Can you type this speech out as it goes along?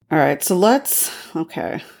All right, so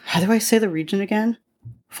okay. How do I say the region again?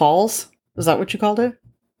 Falls? Is that what you called it?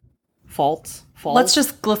 Falls? Let's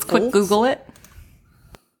quick Google it.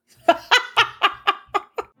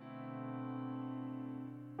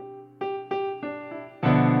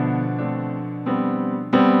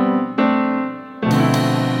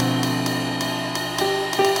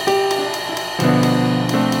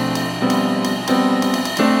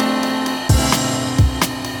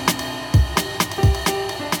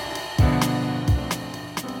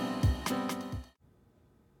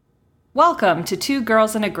 Welcome to Two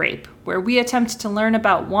Girls and a Grape, where we attempt to learn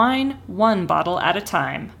about wine one bottle at a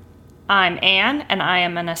time. I'm Anne, and I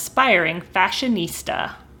am an aspiring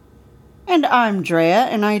fashionista. And I'm Drea,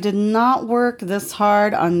 and I did not work this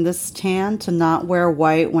hard on this tan to not wear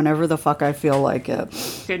white whenever the fuck I feel like it.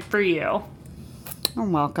 Good for you. You're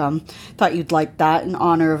welcome. Thought you'd like that in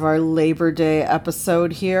honor of our Labor Day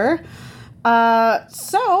episode here.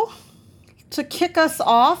 So, to kick us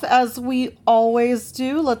off, as we always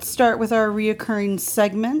do, let's start with our reoccurring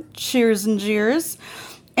segment, Cheers and Jeers.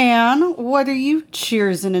 Anne, what are you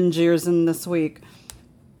cheersing and jeersing this week?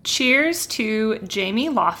 Cheers to Jamie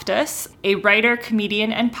Loftus, a writer,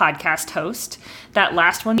 comedian, and podcast host. That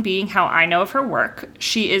last one being how I know of her work.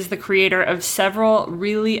 She is the creator of several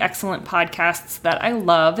really excellent podcasts that I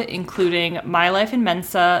love, including My Life in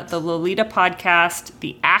Mensa, the Lolita podcast,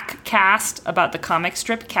 the Ack Cast about the comic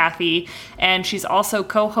strip Kathy, and she's also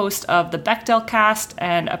co-host of the Bechdel Cast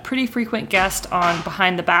and a pretty frequent guest on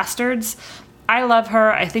Behind the Bastards. I love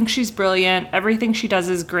her. I think she's brilliant. Everything she does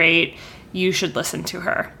is great. You should listen to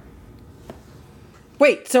her.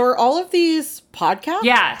 Wait, so are all of these podcasts?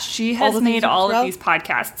 Yeah, she has made all of these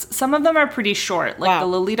podcasts. Some of them are pretty short, like the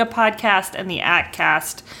Lolita podcast and the Act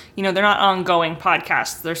Cast. You know, they're not ongoing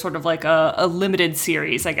podcasts. They're sort of like a limited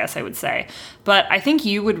series, I guess I would say. But I think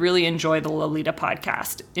you would really enjoy the Lolita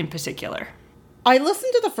podcast in particular. I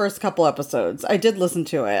listened to the first couple episodes. I did listen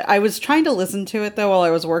to it. I was trying to listen to it, though, while I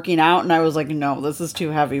was working out, and I was like, no, this is too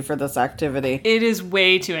heavy for this activity. It is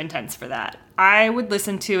way too intense for that. I would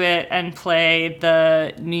listen to it and play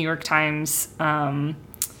the New York Times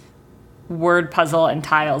word puzzle and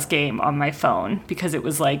tiles game on my phone, because it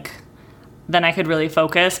was like, then I could really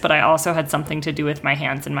focus, but I also had something to do with my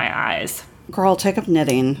hands and my eyes. Girl, take up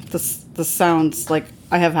knitting. This sounds like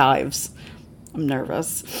I have hives. I'm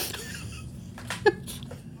nervous.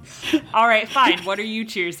 All right, fine. What are you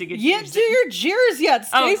cheersing? You didn't do your jeers yet.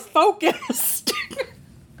 Stay focused.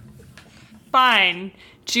 Fine.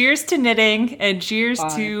 Cheers to knitting and cheers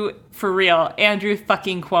to, for real, Andrew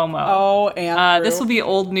fucking Cuomo. Oh, Andrew. This will be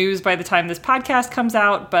old news by the time this podcast comes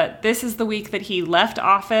out, but this is the week that he left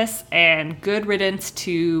office, and good riddance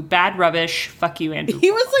to bad rubbish. Fuck you, Andrew.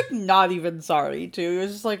 He was like not even sorry, too. He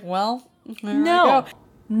was just like, well, no,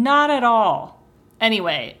 not at all.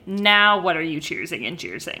 Anyway, now what are you cheersing and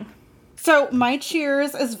jeersing? So my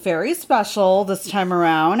cheers is very special this time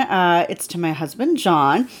around. It's to my husband,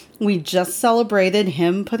 John. We just celebrated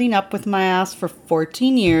him putting up with my ass for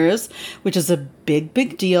 14 years, which is a big,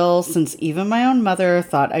 big deal since even my own mother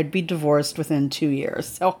thought I'd be divorced within 2 years.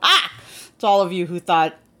 So, to all of you who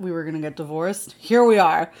thought we were going to get divorced, here we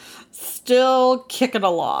are, still kicking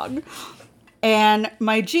along. And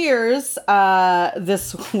my jeers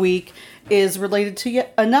this week is related to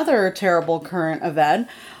yet another terrible current event.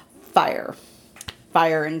 Fire.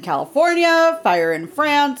 Fire in California, fire in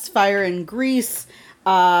France, fire in Greece.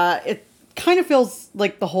 It kind of feels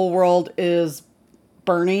like the whole world is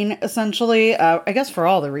burning, essentially. I guess for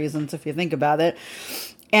all the reasons, if you think about it.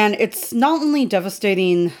 And it's not only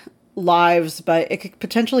devastating lives, but it could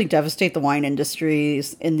potentially devastate the wine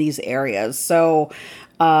industries in these areas. So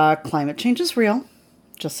climate change is real.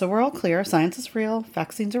 Just so we're all clear, science is real,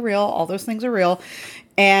 vaccines are real, all those things are real.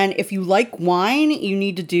 And if you like wine, you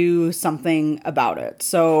need to do something about it.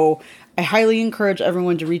 So I highly encourage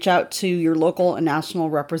everyone to reach out to your local and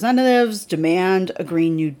national representatives, demand a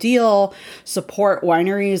Green New Deal, support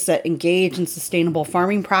wineries that engage in sustainable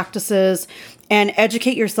farming practices, and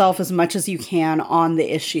educate yourself as much as you can on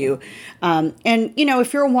the issue. And, you know,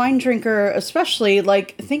 if you're a wine drinker, especially,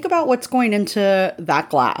 like, think about what's going into that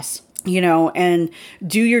glass, you know, and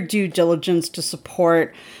do your due diligence to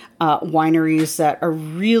support wineries that are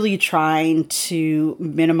really trying to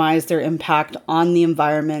minimize their impact on the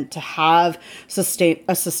environment, to have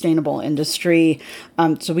a sustainable industry,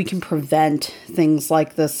 so we can prevent things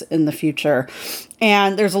like this in the future.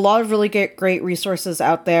 And there's a lot of really great resources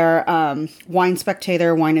out there. Wine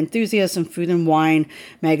Spectator, Wine Enthusiast, and Food and Wine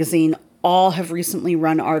magazine all have recently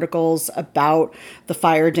run articles about the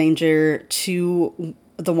fire danger to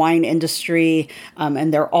the wine industry,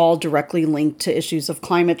 and they're all directly linked to issues of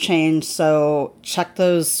climate change. So check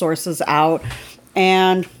those sources out,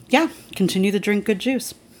 and yeah, continue to drink good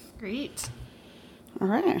juice. Great. All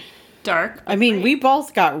right. Dark. I mean, great. we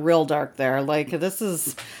both got real dark there. Like this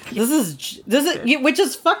is, which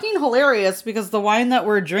is fucking hilarious because the wine that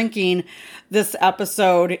we're drinking this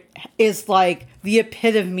episode is like the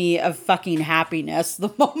epitome of fucking happiness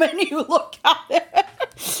the moment you look at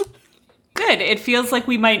it. Good. It feels like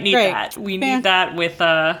we might need Great. that. We need that with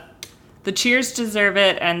the cheers deserve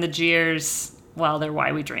it, and the jeers, well, they're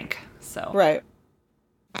why we drink. So Right.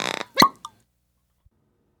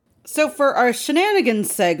 So for our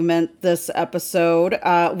shenanigans segment this episode,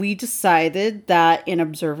 we decided that in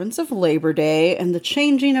observance of Labor Day and the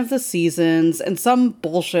changing of the seasons and some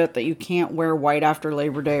bullshit that you can't wear white after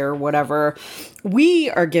Labor Day or whatever, we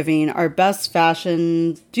are giving our best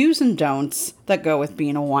fashion do's and don'ts that go with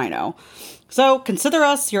being a wino. So consider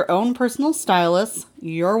us your own personal stylists.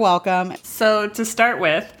 You're welcome. So to start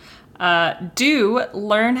with, do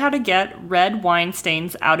learn how to get red wine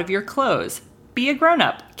stains out of your clothes. Be a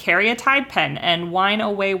grown-up. Carry a Tide pen and wine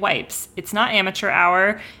away wipes. It's not amateur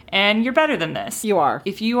hour, and you're better than this. You are.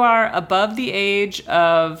 If you are above the age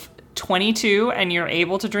of 22 and you're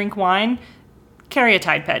able to drink wine, carry a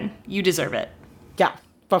Tide pen. You deserve it. Yeah,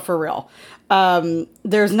 but for real.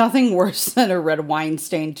 There's nothing worse than a red wine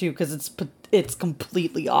stain, too, because it's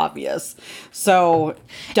completely obvious. So,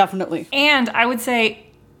 definitely. And I would say,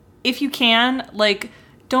 if you can, like,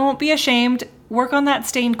 don't be ashamed. Work on that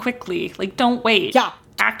stain quickly. Like, don't wait. Yeah.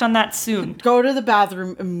 Act on that soon. Go to the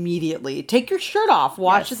bathroom immediately. Take your shirt off.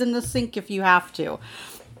 Wash it in the sink if you have to.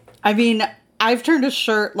 I mean, I've turned a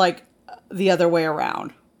shirt, like, the other way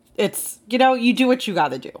around. It's, you do what you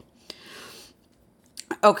gotta do.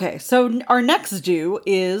 Okay, so our next do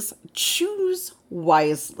is choose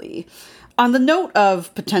wisely. On the note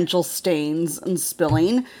of potential stains and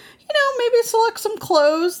spilling, maybe select some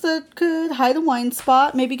clothes that could hide a wine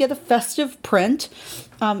spot. Maybe get a festive print.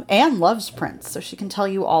 Anne loves prints, so she can tell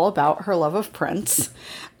you all about her love of prints.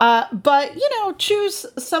 But, choose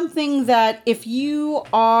something that if you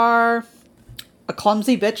are a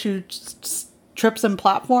clumsy bitch who just trips in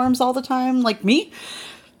platforms all the time, like me,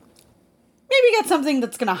 maybe get something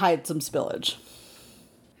that's going to hide some spillage.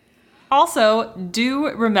 Also, do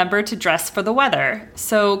remember to dress for the weather.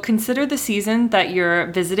 So consider the season that you're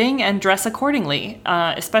visiting and dress accordingly,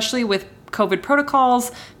 especially with COVID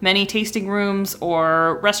protocols. Many tasting rooms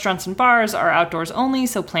or restaurants and bars are outdoors only,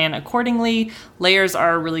 so plan accordingly. Layers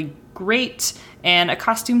are really great, and a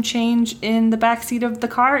costume change in the backseat of the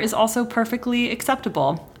car is also perfectly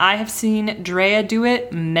acceptable. I have seen Drea do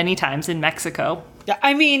it many times in Mexico. Yeah,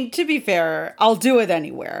 I mean, to be fair, I'll do it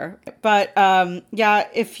anywhere. But yeah,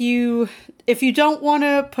 if you don't want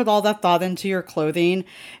to put all that thought into your clothing,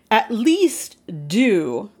 at least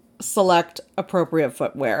do select appropriate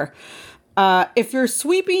footwear. If you're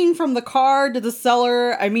sweeping from the car to the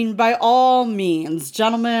cellar, I mean, by all means,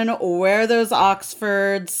 gentlemen, wear those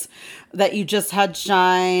Oxfords that you just had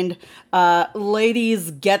shined.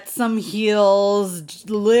 Ladies, get some heels,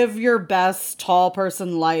 live your best tall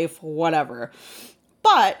person life, whatever.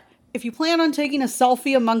 But if you plan on taking a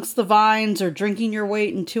selfie amongst the vines or drinking your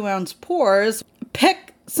weight in 2-ounce pours,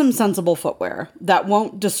 pick some sensible footwear that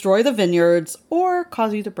won't destroy the vineyards or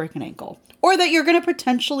cause you to break an ankle, or that you're going to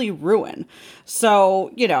potentially ruin.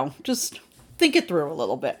 So, just think it through a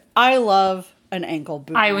little bit. I love an ankle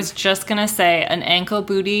booty. I was just going to say, an ankle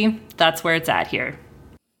booty, that's where it's at here.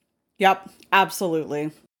 Yep, absolutely.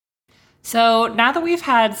 So now that we've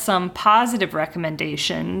had some positive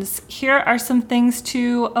recommendations, here are some things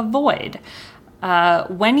to avoid.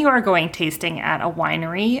 When you are going tasting at a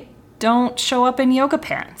winery, don't show up in yoga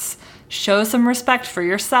pants. Show some respect for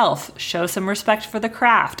yourself. Show some respect for the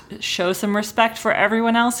craft. Show some respect for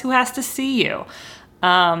everyone else who has to see you.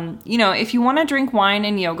 If you want to drink wine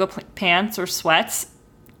in yoga pants or sweats,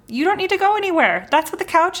 you don't need to go anywhere. That's what the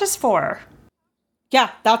couch is for.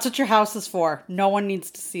 Yeah, that's what your house is for. No one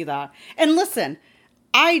needs to see that. And listen,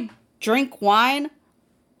 I drink wine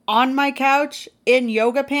on my couch in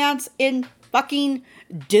yoga pants, in fucking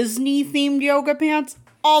Disney-themed yoga pants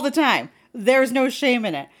all the time. There's no shame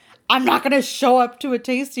in it. I'm not going to show up to a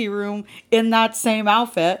tasty room in that same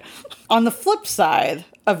outfit. On the flip side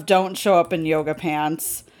of don't show up in yoga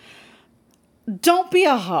pants, don't be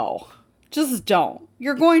a hoe. Just don't.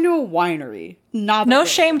 You're going to a winery. No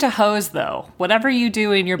shame to hoes, though. Whatever you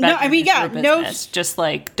do in your bedroom is your business. Just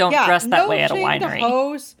don't dress that way at a winery. No shame to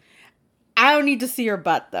hoes. I don't need to see your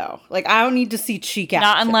butt, though. I don't need to see cheek action.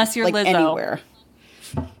 Not unless you're Lizzo. Anywhere.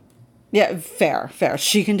 Yeah, fair, fair.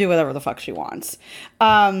 She can do whatever the fuck she wants.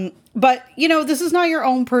 But, this is not your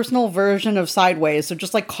own personal version of Sideways, so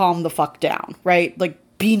just, like, calm the fuck down, right? Like,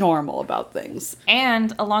 be normal about things.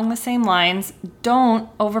 And along the same lines, don't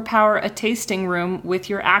overpower a tasting room with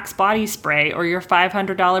your Axe body spray or your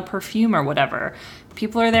 $500 perfume or whatever.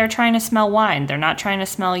 People are there trying to smell wine. They're not trying to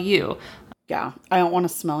smell you. Yeah, I don't want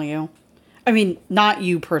to smell you. I mean, not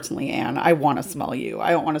you personally, Anne. I want to smell you.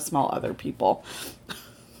 I don't want to smell other people.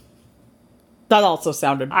 That also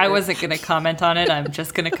sounded weird. I wasn't going to comment on it. I'm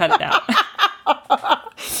just going to cut it out.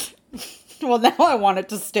 Well, now I want it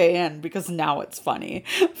to stay in because now it's funny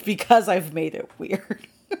because I've made it weird.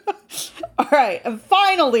 All right. And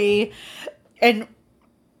finally, and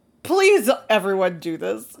please everyone do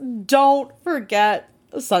this, don't forget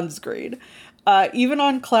sunscreen. Even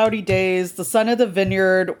on cloudy days, the sun of the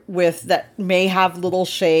vineyard with that may have little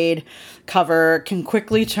shade cover can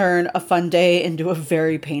quickly turn a fun day into a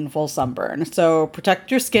very painful sunburn. So protect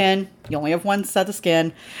your skin. You only have one set of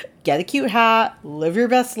skin. Get a cute hat. Live your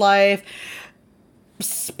best life.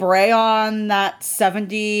 Spray on that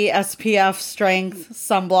 70 SPF strength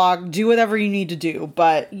sunblock. Do whatever you need to do,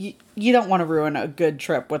 but you don't want to ruin a good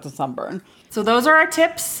trip with a sunburn. So those are our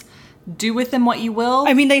tips. Do with them what you will.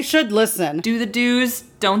 I mean, they should listen. Do the do's,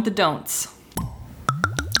 don't the don'ts.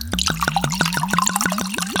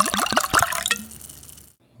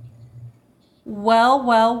 Well,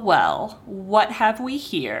 well, well, what have we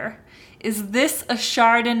here? Is this a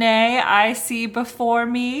Chardonnay I see before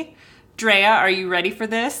me? Drea, are you ready for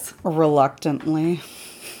this? Reluctantly.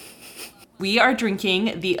 We are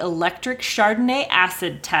drinking the Electric Chardonnay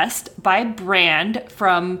Acid Test by Brand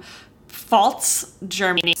from Pfalz,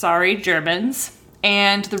 Germany. Sorry, Germans.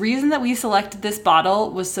 And the reason that we selected this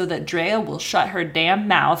bottle was so that Drea will shut her damn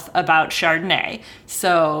mouth about Chardonnay.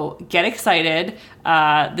 So get excited.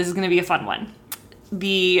 This is going to be a fun one.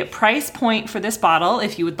 The price point for this bottle,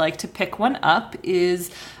 if you would like to pick one up, is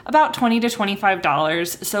about $20 to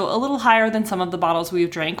 $25. So a little higher than some of the bottles we've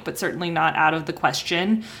drank, but certainly not out of the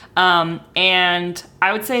question. And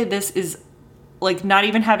I would say this is, like, not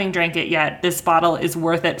even having drank it yet, this bottle is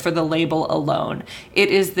worth it for the label alone. It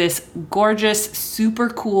is this gorgeous, super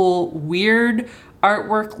cool, weird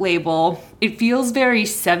artwork label. It feels very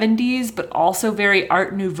 70s, but also very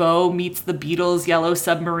Art Nouveau meets the Beatles' Yellow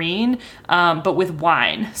Submarine, but with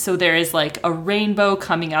wine. So there is like a rainbow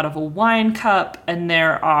coming out of a wine cup, and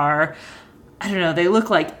there are, I don't know, they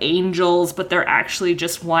look like angels, but they're actually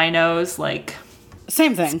just winos, like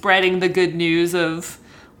same thing, spreading the good news of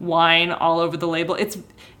wine all over the label. It's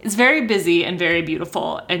very busy and very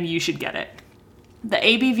beautiful, and you should get it. The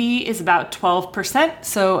ABV is about 12%,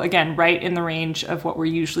 so again, right in the range of what we're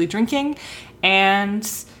usually drinking. And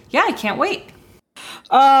yeah, I can't wait.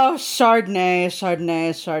 Oh, Chardonnay,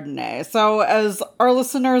 Chardonnay, Chardonnay. So as our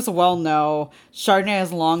listeners well know, Chardonnay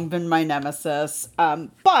has long been my nemesis.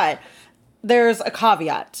 But there's a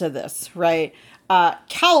caveat to this, right?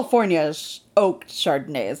 California's oak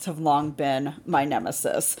Chardonnays have long been my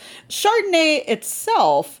nemesis. Chardonnay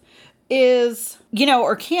itself is,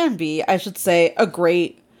 or can be, I should say, a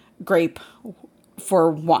great grape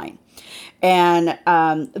for wine. And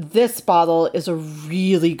this bottle is a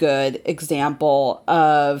really good example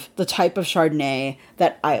of the type of Chardonnay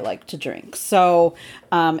that I like to drink. So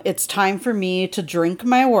it's time for me to drink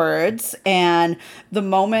my words. And the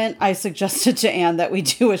moment I suggested to Anne that we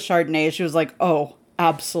do a Chardonnay, she was like, oh,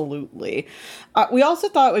 absolutely. We also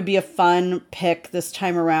thought it would be a fun pick this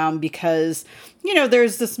time around because,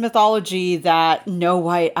 there's this mythology that no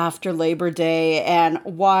white after Labor Day. And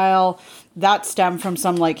while that stemmed from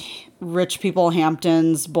some like rich people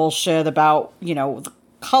Hamptons bullshit about, the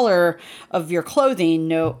color of your clothing,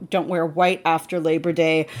 no, don't wear white after Labor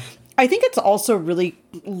Day, I think it's also really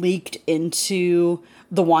leaked into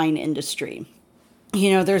the wine industry.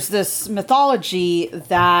 There's this mythology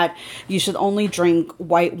that you should only drink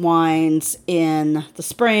white wines in the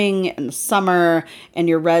spring and the summer and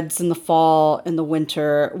your reds in the fall and the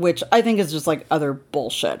winter, which I think is just like utter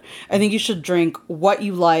bullshit. I think you should drink what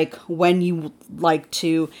you like when you like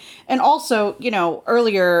to. And also,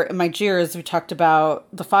 earlier in my Cheers, we talked about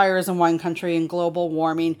the fires in wine country and global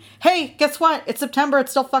warming. Hey, guess what? It's September.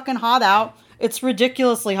 It's still fucking hot out. It's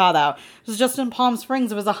ridiculously hot out. It was just in Palm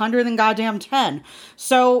Springs. It was 110.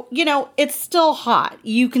 So, it's still hot.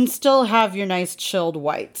 You can still have your nice chilled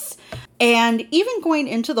whites. And even going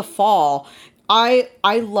into the fall, I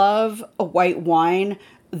love a white wine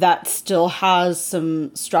that still has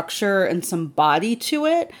some structure and some body to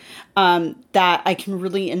it, that I can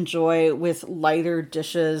really enjoy with lighter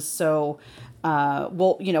dishes. So,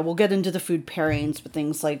 We'll get into the food pairings with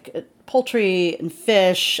things like poultry and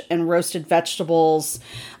fish and roasted vegetables,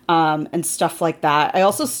 and stuff like that. I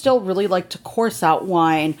also still really like to course out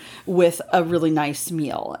wine with a really nice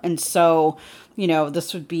meal. And so,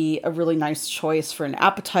 this would be a really nice choice for an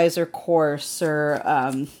appetizer course or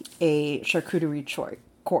a charcuterie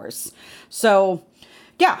course. So,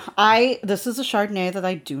 yeah, this is a Chardonnay that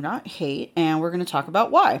I do not hate, and we're going to talk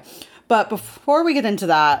about why. But before we get into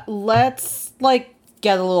that, let's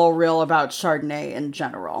get a little real about Chardonnay in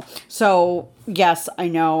general. So yes, I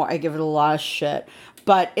know I give it a lot of shit,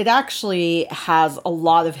 but it actually has a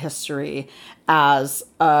lot of history as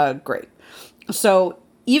a grape. So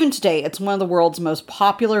even today, it's one of the world's most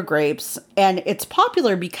popular grapes, and it's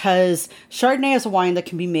popular because Chardonnay is a wine that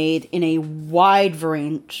can be made in a wide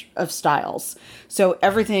range of styles. So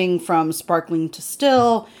everything from sparkling to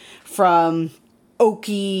still, from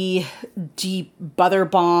oaky, deep butter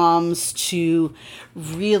bombs to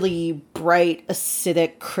really bright,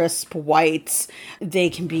 acidic, crisp whites.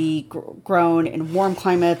 They can be grown in warm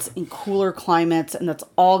climates, in cooler climates, and that's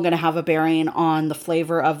all going to have a bearing on the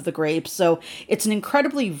flavor of the grape. So it's an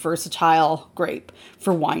incredibly versatile grape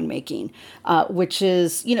for winemaking, which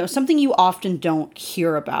is, something you often don't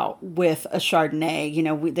hear about with a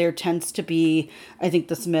Chardonnay. There tends to be, I think,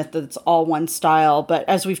 this myth that it's all one style. But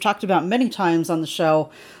as we've talked about many times on the show,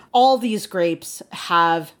 all these grapes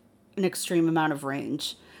have an extreme amount of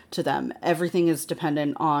range to them. Everything is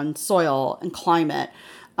dependent on soil and climate,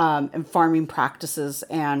 and farming practices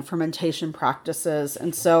and fermentation practices.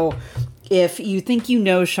 And so if you think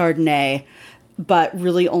Chardonnay, but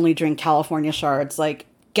really only drink California Chards,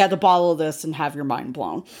 get a bottle of this and have your mind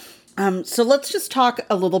blown. So let's just talk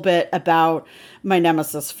a little bit about my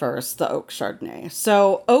nemesis first, the oak Chardonnay.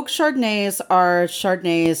 So oak Chardonnays are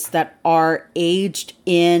Chardonnays that are aged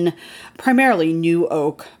in primarily new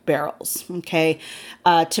oak barrels, okay?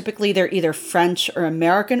 Typically, they're either French or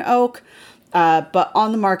American oak, but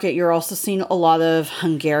on the market, you're also seeing a lot of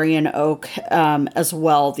Hungarian oak as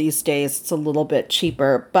well these days. It's a little bit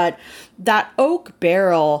cheaper, but that oak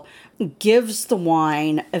barrel gives the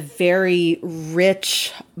wine a very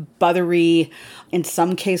rich, buttery, in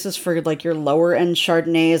some cases for your lower end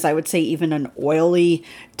Chardonnays, I would say even an oily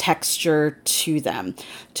texture to them.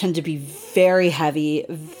 Tend to be very heavy,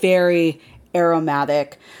 very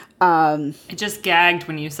aromatic. I just gagged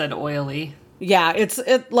when you said oily. Yeah, it's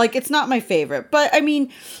not my favorite. But I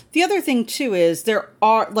mean, the other thing too is there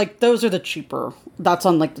are those are the cheaper. That's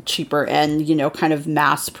on the cheaper end, kind of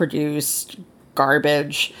mass produced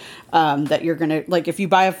garbage that you're gonna if you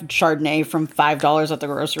buy a Chardonnay from $5 at the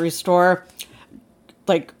grocery store,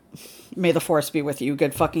 may the force be with you,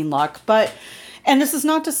 good fucking luck. But, and this is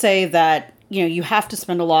not to say that you have to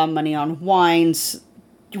spend a lot of money on wines.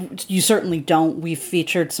 You certainly don't. We've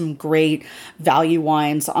featured some great value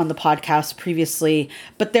wines on the podcast previously,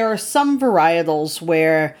 but there are some varietals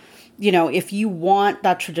where if you want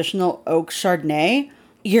that traditional oak Chardonnay,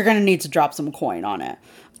 you're going to need to drop some coin on it.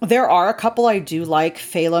 There are a couple I do like.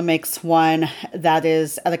 Fela makes one that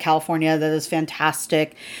is out of California that is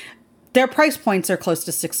fantastic. Their price points are close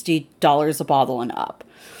to $60 a bottle and up,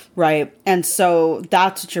 right? And so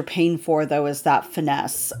that's what you're paying for, though, is that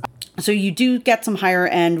finesse. So you do get some higher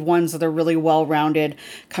end ones that are really well-rounded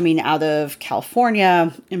coming out of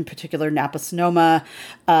California, in particular Napa Sonoma,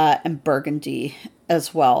 and Burgundy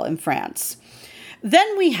as well in France.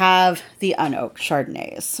 Then we have the unoaked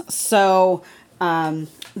Chardonnays. So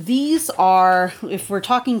these are, if we're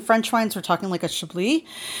talking French wines, we're talking like a Chablis.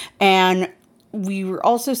 And we were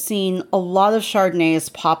also seeing a lot of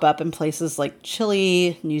Chardonnays pop up in places like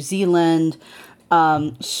Chile, New Zealand,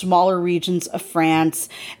 smaller regions of France,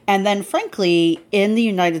 and then frankly in the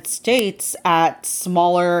United States at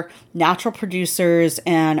smaller natural producers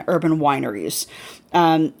and urban wineries.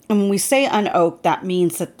 And when we say unoaked, that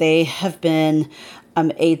means that they have been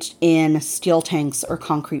aged in steel tanks or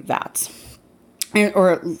concrete vats.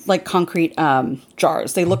 Or like concrete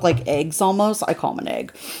jars. They look like eggs almost. I call them an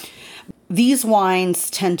egg. These wines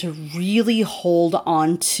tend to really hold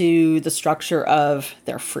on to the structure of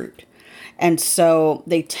their fruit. And so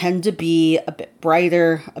they tend to be a bit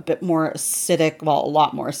brighter, a bit more acidic, well, a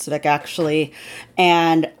lot more acidic actually.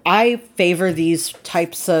 And I favor these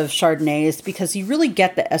types of Chardonnays because you really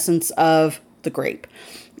get the essence of the grape.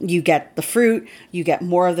 You get the fruit, you get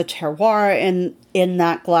more of the terroir in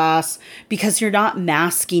that glass because you're not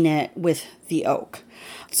masking it with the oak.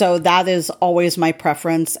 So that is always my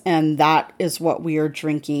preference, and that is what we are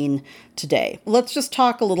drinking today. Let's just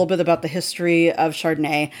talk a little bit about the history of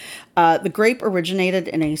Chardonnay. The grape originated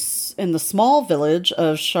in the small village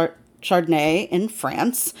of Chardonnay in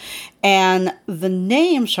France. And the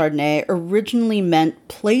name Chardonnay originally meant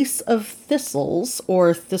place of thistles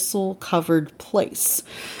or thistle-covered place.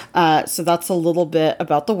 So that's a little bit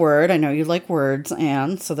about the word. I know you like words,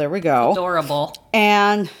 Anne, so there we go. Adorable.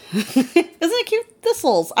 And isn't it cute?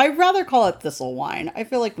 Thistles. I'd rather call it thistle wine. I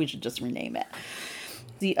feel like we should just rename it.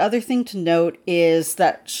 The other thing to note is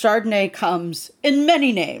that Chardonnay comes in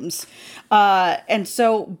many names. And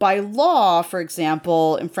so by law, for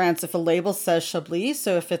example, in France, if a label says Chablis,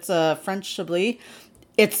 so if it's a French Chablis,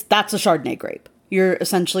 that's a Chardonnay grape. You're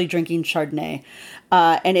essentially drinking Chardonnay.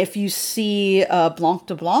 And if you see Blanc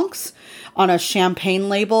de Blancs on a champagne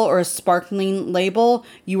label or a sparkling label,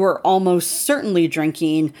 you are almost certainly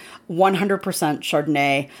drinking 100%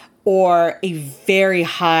 Chardonnay or a very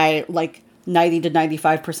high, like 90 to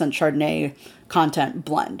 95% Chardonnay content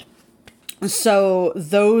blend. So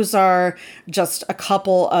those are just a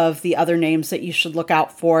couple of the other names that you should look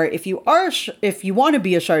out for if you want to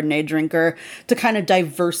be a Chardonnay drinker, to kind of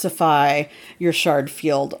diversify your Chard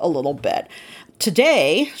field a little bit.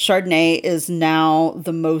 Today, Chardonnay is now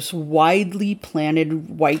the most widely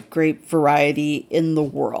planted white grape variety in the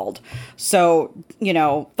world. So,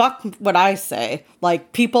 fuck what I say.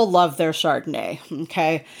 Like, people love their Chardonnay,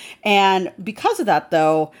 okay? And because of that,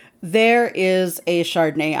 though, there is a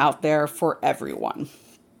Chardonnay out there for everyone.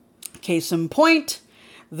 Case in point,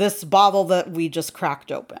 this bottle that we just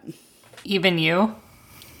cracked open. Even you?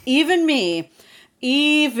 Even me.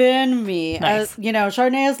 Nice.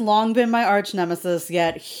 Chardonnay has long been my arch nemesis,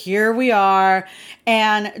 yet here we are.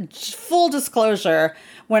 And full disclosure,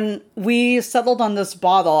 when we settled on this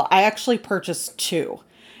bottle, I actually purchased 2.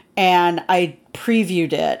 And I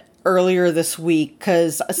previewed it earlier this week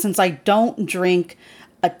because since I don't drink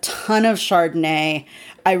a ton of Chardonnay,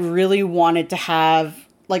 I really wanted to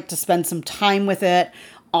to spend some time with it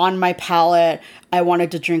on my palate. I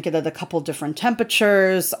wanted to drink it at a couple different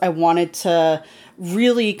temperatures. I wanted to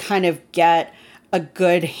really kind of get a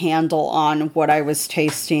good handle on what I was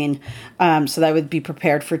tasting, so that I would be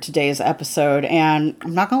prepared for today's episode. And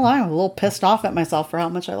I'm not gonna lie, I'm a little pissed off at myself for how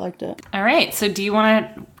much I liked it. All right. So do you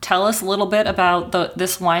want to tell us a little bit about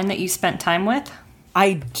this wine that you spent time with?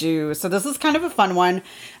 I do. So this is kind of a fun one.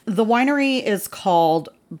 The winery is called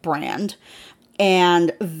Brand.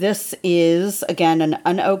 And this is, again, an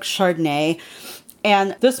unoaked Chardonnay.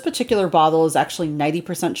 And this particular bottle is actually 90%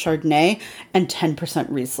 Chardonnay and 10%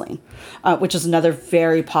 Riesling, which is another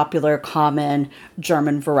very popular, common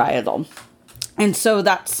German varietal. And so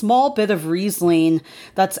that small bit of Riesling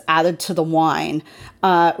that's added to the wine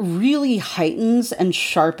really heightens and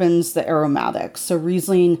sharpens the aromatics. So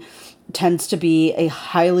Riesling tends to be a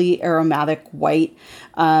highly aromatic white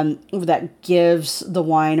that gives the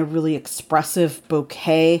wine a really expressive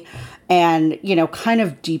bouquet and, kind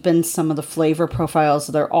of deepens some of the flavor profiles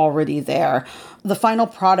that are already there. The final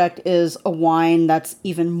product is a wine that's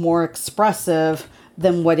even more expressive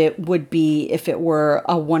than what it would be if it were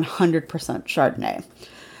a 100% Chardonnay.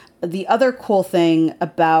 The other cool thing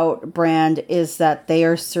about Brand is that they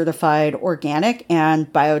are certified organic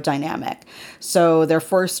and biodynamic. So their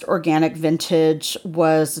first organic vintage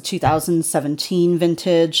was the 2017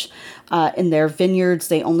 vintage. In their vineyards,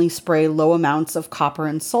 they only spray low amounts of copper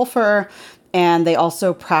and sulfur. And they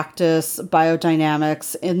also practice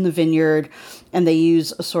biodynamics in the vineyard, and they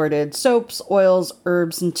use assorted soaps, oils,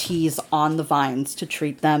 herbs, and teas on the vines to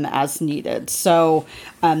treat them as needed. So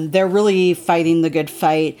they're really fighting the good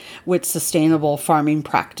fight with sustainable farming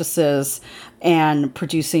practices and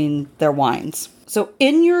producing their wines. So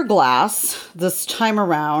in your glass, this time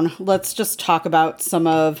around, let's just talk about some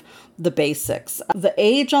of the basics. The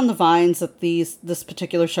age on the vines that this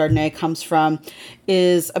particular Chardonnay comes from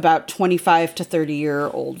is about 25 to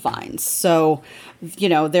 30-year-old vines. So,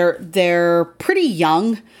 they're pretty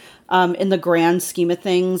young in the grand scheme of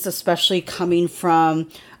things, especially coming from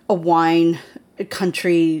a wine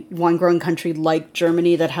growing country like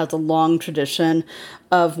Germany that has a long tradition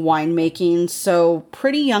of winemaking. So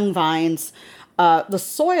pretty young vines. The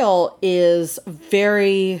soil is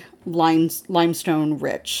very limestone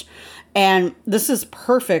rich. And this is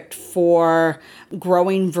perfect for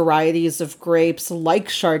growing varieties of grapes like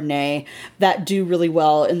Chardonnay that do really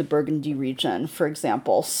well in the Burgundy region, for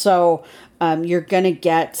example. So you're going to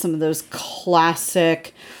get some of those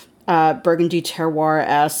classic Burgundy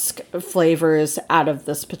terroir-esque flavors out of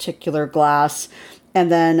this particular glass.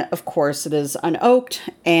 And then, of course, it is unoaked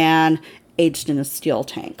and aged in a steel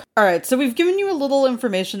tank. All right, so we've given you a little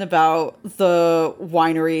information about the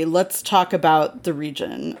winery. Let's talk about the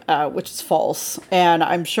region, which is Pfalz. And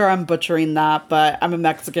I'm sure I'm butchering that, but I'm a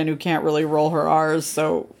Mexican who can't really roll her R's,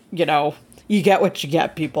 so, you you get what you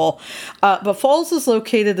get, people. But Pfalz is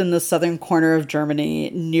located in the southern corner of Germany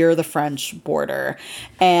near the French border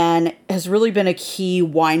and has really been a key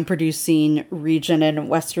wine producing region in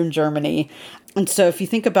Western Germany. And so if you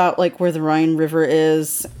think about like where the Rhine River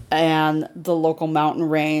is and the local mountain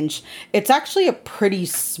range, it's actually a pretty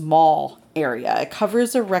small area. It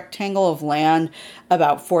covers a rectangle of land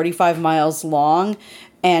about 45 miles long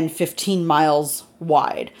and 15 miles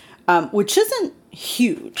wide, which isn't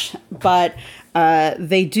huge, but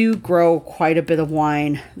they do grow quite a bit of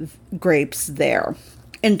wine grapes there.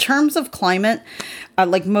 In terms of climate,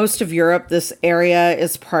 like most of Europe, this area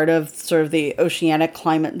is part of sort of the oceanic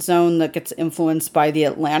climate zone that gets influenced by the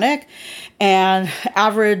Atlantic. And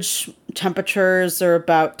average temperatures are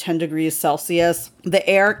about 10 degrees Celsius. The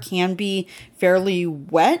air can be fairly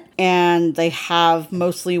wet, and they have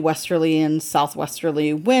mostly westerly and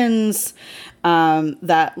southwesterly winds.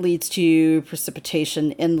 That leads to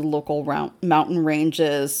precipitation in the local mountain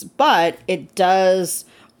ranges, but it does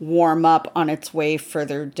warm up on its way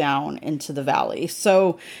further down into the valley.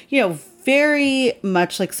 So, very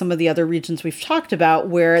much like some of the other regions we've talked about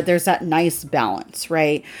where there's that nice balance,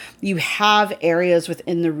 right? You have areas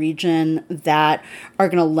within the region that are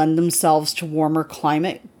going to lend themselves to warmer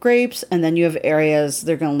climate grapes, and then you have areas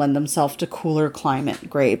that are going to lend themselves to cooler climate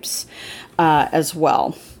grapes as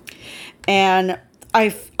well. And I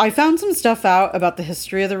found some stuff out about the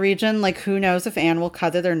history of the region. Like, who knows if Anne will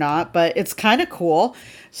cut it or not, but it's kind of cool.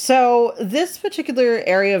 So this particular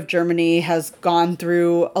area of Germany has gone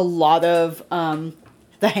through a lot of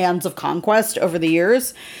the hands of conquest over the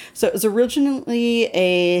years. So it was originally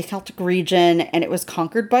a Celtic region, and it was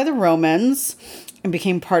conquered by the Romans and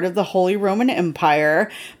became part of the Holy Roman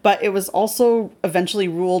Empire, but it was also eventually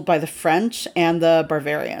ruled by the French and the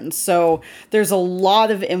Bavarians. So there's a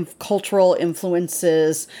lot of cultural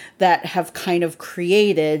influences that have kind of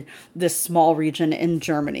created this small region in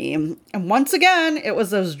Germany. And once again, it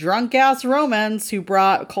was those drunk-ass Romans who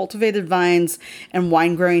brought cultivated vines and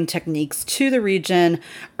wine-growing techniques to the region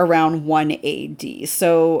around 1 AD.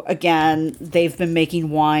 So again, they've been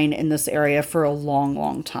making wine in this area for a long,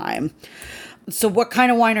 long time. So what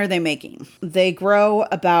kind of wine are they making? They grow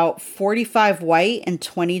about 45 white and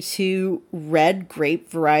 22 red grape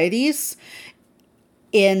varieties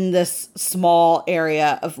in this small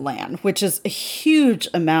area of land, which is a huge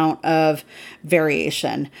amount of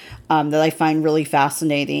variation that I find really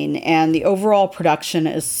fascinating. And the overall production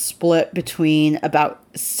is split between about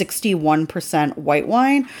 61% white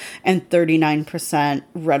wine and 39%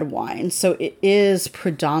 red wine. So it is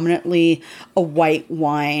predominantly a white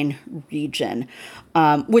wine region,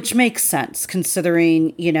 which makes sense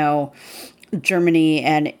considering, Germany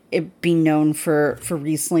and it being known for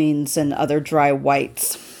Rieslings and other dry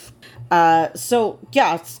whites. So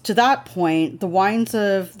to that point, the wines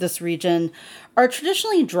of this region are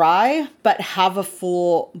traditionally dry, but have a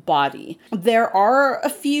full body. There are a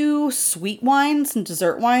few sweet wines and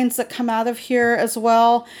dessert wines that come out of here as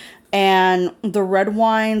well. And the red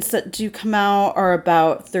wines that do come out are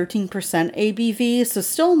about 13% ABV. So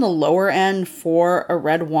still in the lower end for a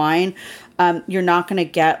red wine. You're not going to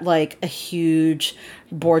get like a huge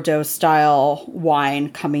Bordeaux style wine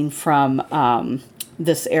coming from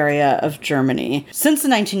this area of Germany. Since the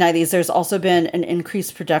 1990s, there's also been an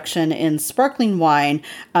increased production in sparkling wine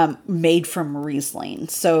made from Riesling.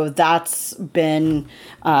 So that's been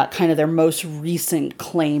kind of their most recent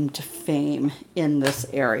claim to fame in this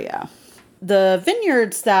area. The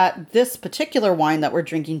vineyards that this particular wine that we're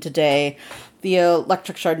drinking today, the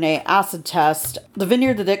Electric Chardonnay acid test, the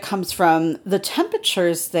vineyard that it comes from, the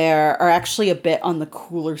temperatures there are actually a bit on the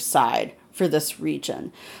cooler side for this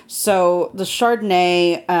region. So the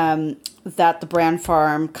Chardonnay that the brand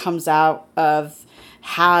farm comes out of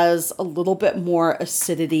has a little bit more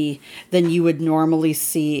acidity than you would normally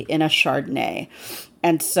see in a Chardonnay.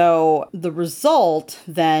 And so the result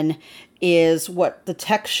then is what the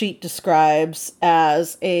tech sheet describes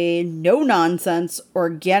as a no-nonsense,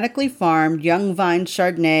 organically farmed young vine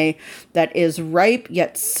Chardonnay that is ripe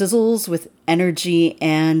yet sizzles with energy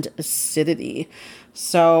and acidity.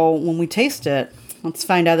 So when we taste it, let's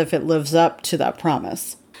find out if it lives up to that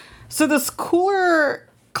promise. So this cooler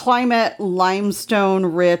climate,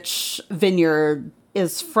 limestone-rich vineyard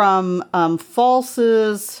is from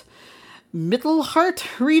Pfalz's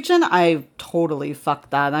Mittelhart region. I totally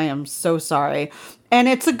fucked that. I am so sorry. And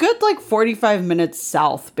it's a good 45 minutes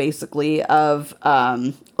south, basically, of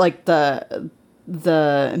the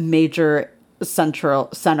major center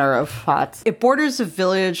of Pfalz. It borders a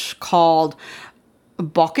village called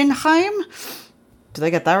Bockenheim. Did I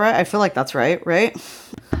get that right? I feel like that's right?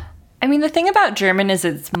 I mean, the thing about German is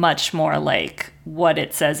it's much more like what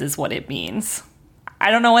it says is what it means. I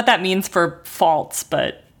don't know what that means for Pfalz,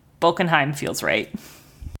 but Bockenheim feels right.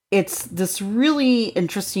 It's this really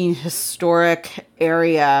interesting historic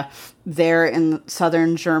area there in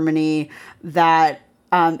southern Germany that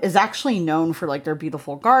is actually known for like their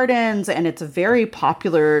beautiful gardens, and it's a very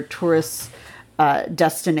popular tourist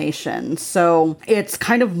destination. So it's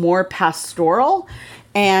kind of more pastoral,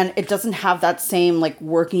 and it doesn't have that same like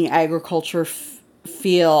working agriculture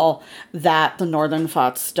feel that the Northern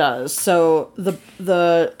Pfalz does. So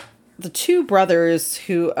the two brothers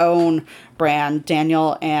who own Brand,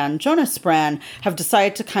 Daniel and Jonas Brand, have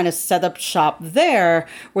decided to kind of set up shop there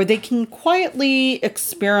where they can quietly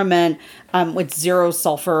experiment with zero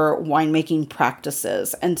sulfur winemaking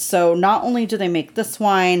practices. And so not only do they make this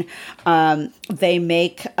wine, they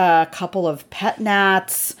make a couple of pet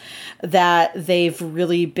nats that they've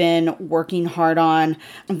really been working hard on.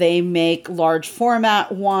 They make large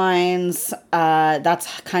format wines.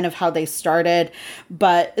 That's kind of how they started.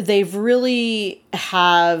 But they've really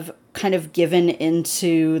have kind of given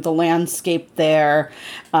into the landscape there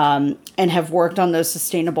and have worked on those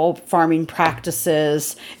sustainable farming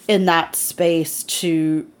practices in that space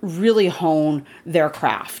to really hone their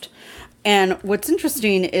craft. And what's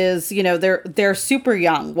interesting is, you know, they're super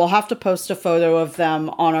young. We'll have to post a photo of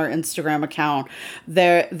them on our Instagram account.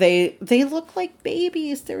 They look like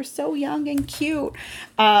babies. They're so young and cute.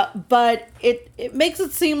 But it makes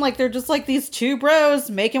it seem like they're just like these two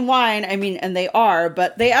bros making wine. I mean, and they are,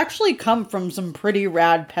 but they actually come from some pretty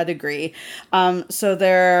rad pedigree. So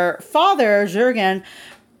their father, Jürgen,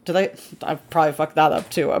 I probably fucked that up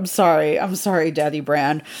too. I'm sorry, Daddy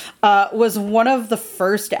Brand. Was one of the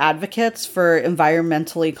first advocates for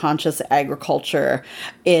environmentally conscious agriculture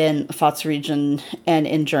in Pfalz region and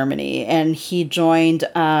in Germany. And he joined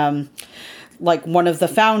like one of the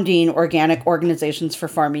founding organic organizations for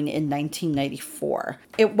farming in 1994.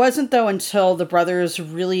 It wasn't though until the brothers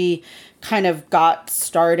really kind of got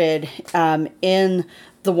started in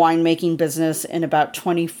the winemaking business in about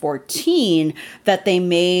 2014 that they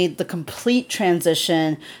made the complete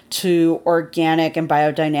transition to organic and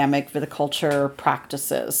biodynamic viticulture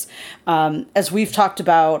practices. As we've talked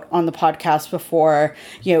about on the podcast before,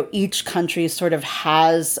 you know, each country sort of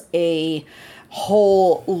has a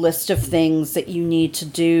whole list of things that you need to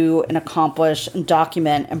do and accomplish and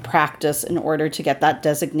document and practice in order to get that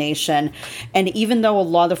designation. And even though a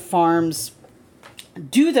lot of farms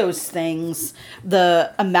do those things,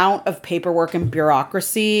 the amount of paperwork and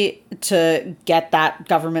bureaucracy to get that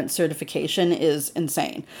government certification is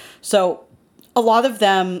insane. So a lot of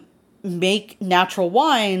them make natural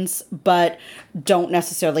wines, but don't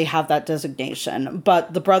necessarily have that designation.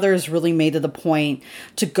 But the brothers really made it a point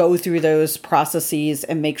to go through those processes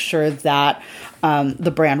and make sure that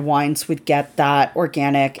the brand wines would get that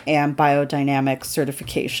organic and biodynamic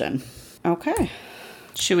certification. Okay.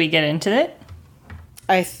 Should we get into it?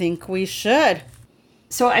 I think we should.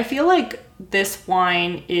 So I feel like this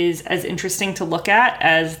wine is as interesting to look at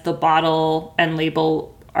as the bottle and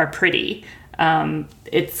label are pretty.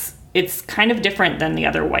 It's kind of different than the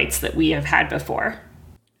other whites that we have had before.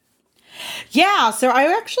 Yeah, so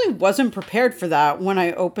I actually wasn't prepared for that when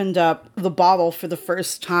I opened up the bottle for the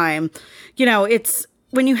first time. You know, it's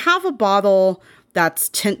when you have a bottle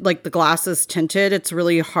that's like the glass is tinted, it's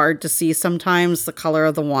really hard to see sometimes the color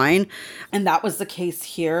of the wine. And that was the case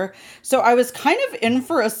here. So I was kind of in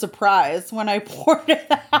for a surprise when I poured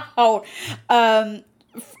it out.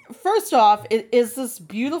 First off, it is this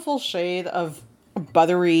beautiful shade of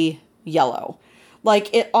buttery yellow.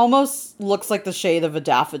 Like, it almost looks like the shade of a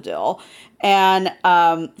daffodil. And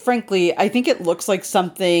frankly, I think it looks like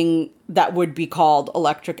something that would be called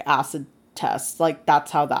electric acid test. Like,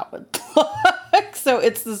 that's how that would look. So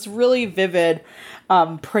it's this really vivid,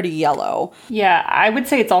 pretty yellow. Yeah, I would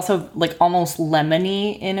say it's also like almost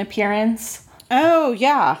lemony in appearance. Oh,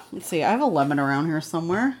 yeah. Let's see. I have a lemon around here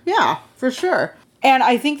somewhere. Yeah, for sure. And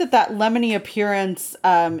I think that lemony appearance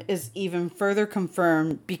is even further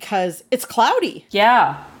confirmed because it's cloudy.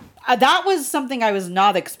 Yeah. That was something I was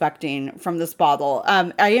not expecting from this bottle.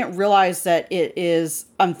 I didn't realize that it is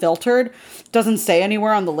unfiltered. Doesn't say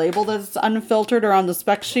anywhere on the label that it's unfiltered or on the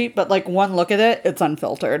spec sheet, but like one look at it, it's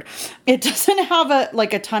unfiltered. It doesn't have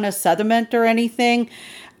a ton of sediment or anything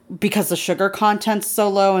because the sugar content's so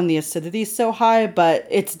low and the acidity's so high, but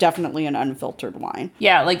it's definitely an unfiltered wine.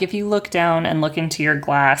 Yeah, like if you look down and look into your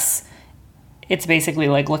glass, it's basically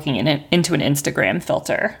like looking into an Instagram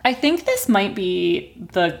filter. I think this might be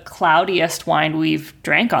the cloudiest wine we've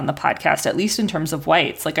drank on the podcast, at least in terms of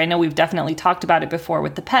whites. Like, I know we've definitely talked about it before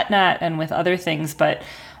with the pet nat and with other things, but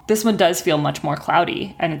This one does feel much more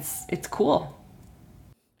cloudy, and it's cool.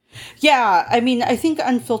 Yeah, I mean, I think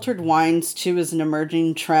unfiltered wines, too, is an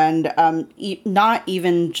emerging trend, not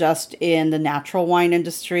even just in the natural wine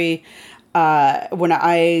industry. When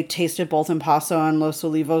I tasted both in Paso and Los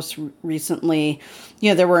Olivos recently,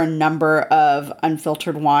 there were a number of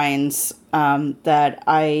unfiltered wines that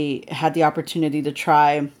I had the opportunity to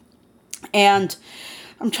try. And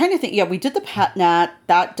I'm trying to think. Yeah, we did the Pet Nat.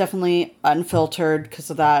 That definitely unfiltered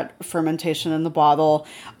because of that fermentation in the bottle.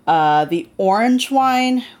 The orange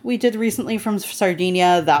wine we did recently from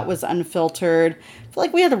Sardinia, that was unfiltered. I feel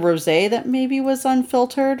like we had a rosé that maybe was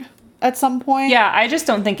unfiltered at some point. Yeah, I just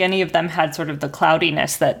don't think any of them had sort of the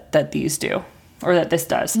cloudiness that these do, or that this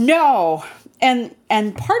does. No.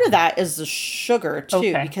 And part of that is the sugar too,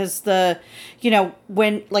 Okay. because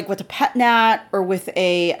when like with a Pet Nat or with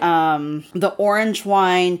the orange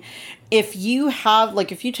wine, if you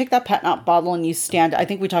take that Pet Nat bottle and I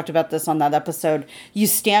think we talked about this on that episode, you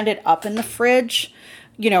stand it up in the fridge,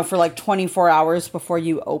 for like 24 hours before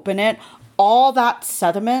you open it, all that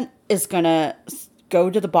sediment is going to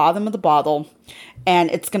go to the bottom of the bottle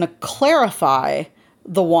and it's going to clarify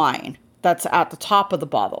the wine that's at the top of the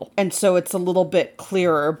bottle. And so it's a little bit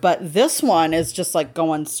clearer, but this one is just like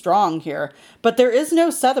going strong here. But there is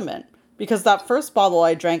no sediment because that first bottle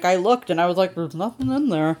I drank, I looked and I was like, there's nothing in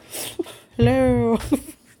there. Hello.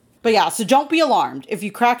 But yeah, so don't be alarmed. If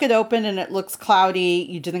you crack it open and it looks cloudy,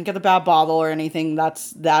 you didn't get a bad bottle or anything.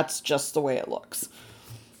 That's just the way it looks.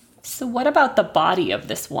 So what about the body of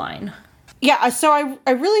this wine? Yeah, so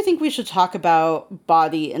I really think we should talk about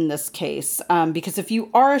body in this case, because if you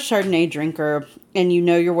are a Chardonnay drinker and you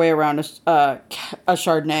know your way around a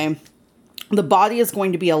Chardonnay, the body is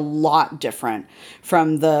going to be a lot different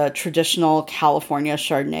from the traditional California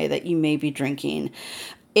Chardonnay that you may be drinking.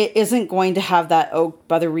 It isn't going to have that oak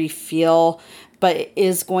buttery feel, but it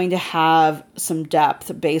is going to have some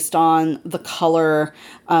depth based on the color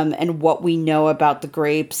and what we know about the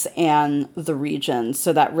grapes and the region.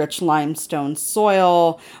 So that rich limestone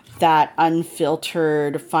soil, that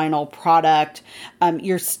unfiltered final product,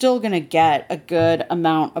 you're still going to get a good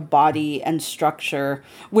amount of body and structure,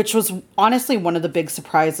 which was honestly one of the big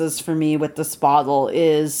surprises for me with this bottle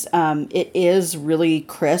is it is really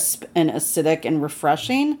crisp and acidic and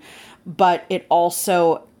refreshing, but it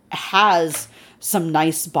also has some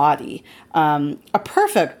nice body. A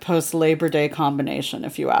perfect post-Labor Day combination,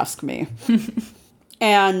 if you ask me.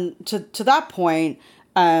 And to that point,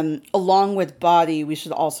 along with body, we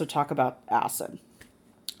should also talk about acid.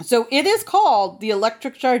 So it is called the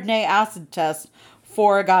Electric Chardonnay Acid Test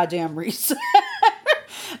for a goddamn reason.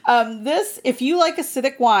 If you like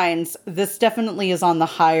acidic wines, this definitely is on the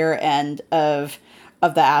higher end of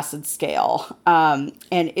the acid scale. And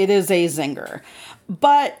it is a zinger.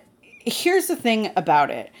 But here's the thing about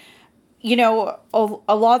it.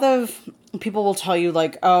 A lot of people will tell you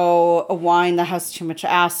like, oh, a wine that has too much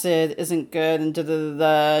acid isn't good and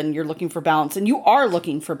and you're looking for balance. And you are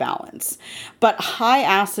looking for balance. But high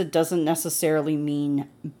acid doesn't necessarily mean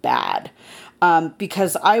bad.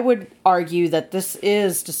 Because I would argue that this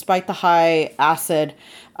is, despite the high acid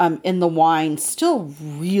in the wine, still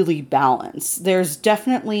really balanced. There's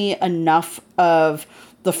definitely enough of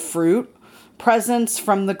the fruit presence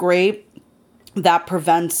from the grape that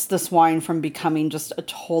prevents this wine from becoming just a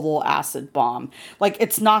total acid bomb. Like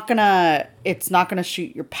it's not gonna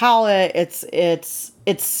shoot your palate.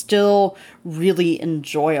 It's still really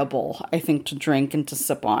enjoyable, I think, to drink and to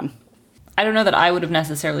sip on. I don't know that I would have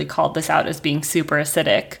necessarily called this out as being super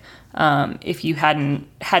acidic if you hadn't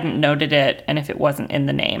noted it and if it wasn't in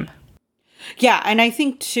the name. Yeah, and I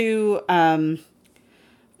think too,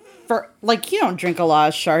 you don't drink a lot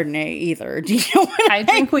of Chardonnay either. Do you know what I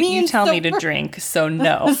drink what you tell so me to drink, so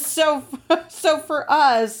no. So for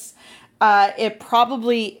us, it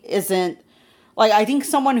probably isn't. Like, I think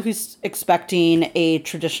someone who's expecting a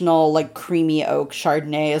traditional, like, creamy oak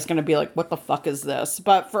Chardonnay is going to be like, what the fuck is this?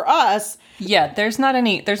 But for us... Yeah, there's not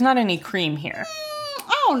any cream here.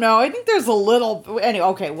 I don't know. I think there's a little... Anyway,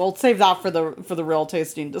 okay, we'll save that for the real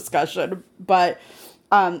tasting discussion. But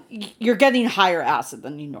you're getting higher acid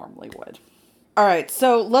than you normally would. All right,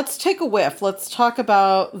 so let's take a whiff. Let's talk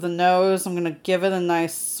about the nose. I'm going to give it a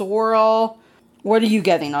nice swirl. What are you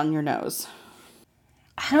getting on your nose?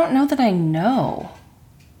 I don't know that I know.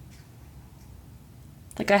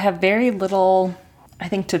 Like, I have very little, I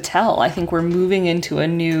think, to tell. I think we're moving into a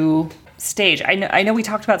new stage. I know we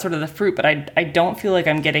talked about sort of the fruit, but I don't feel like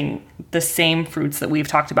I'm getting the same fruits that we've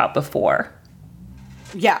talked about before.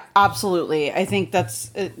 Yeah, absolutely. I think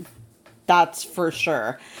that's That's for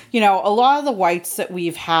sure. You know, a lot of the whites that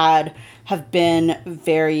we've had have been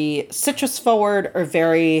very citrus forward or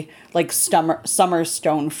very like summer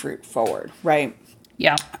stone fruit forward, right?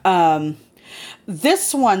 Yeah.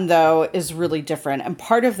 This one, though, is really different. And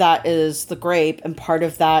part of that is the grape, and part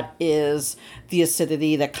of that is the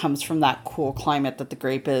acidity that comes from that cool climate that the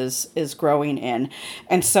grape is growing in.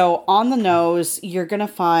 And so on the nose, you're going to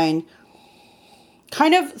find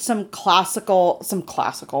kind of some classic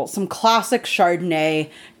Chardonnay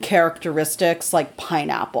characteristics like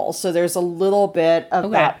pineapple. So there's a little bit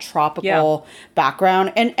of that tropical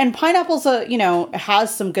background. And pineapple's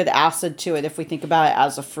has some good acid to it if we think about it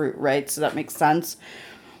as a fruit, right? So that makes sense.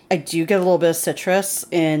 I do get a little bit of citrus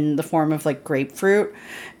in the form of like grapefruit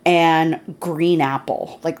and green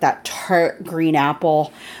apple, like that tart green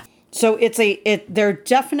apple. So they're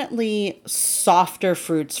definitely softer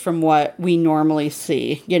fruits from what we normally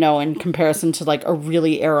see, in comparison to like a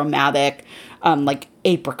really aromatic, like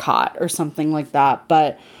apricot or something like that.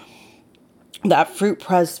 But that fruit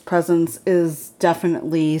presence is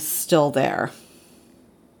definitely still there.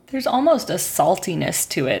 There's almost a saltiness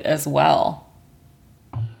to it as well.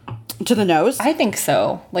 To the nose? I think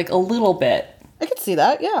so. Like a little bit. I could see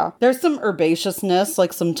that, yeah. There's some herbaceousness,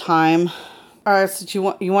 like some thyme. All right,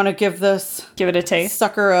 so you want to give it a taste?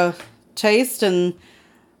 Sucker a taste and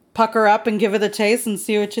pucker up and give it a taste and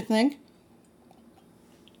see what you think?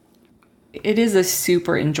 It is a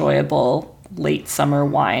super enjoyable late summer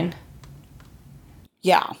wine.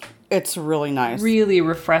 Yeah, it's really nice. Really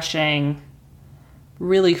refreshing.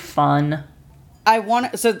 Really fun.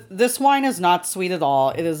 So this wine is not sweet at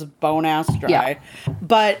all. It is bone-ass dry. Yeah.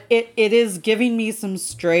 But it is giving me some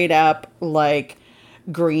straight up, like,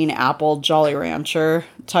 green apple Jolly Rancher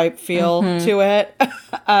type feel to it.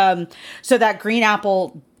 So that green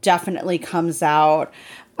apple definitely comes out.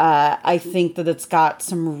 I think that it's got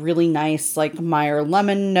some really nice like Meyer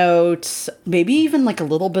lemon notes, maybe even like a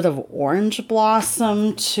little bit of orange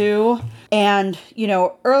blossom too. And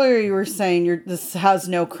earlier you were saying this has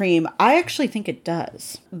no cream. I actually think it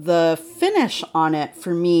does. The finish on it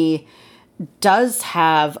for me does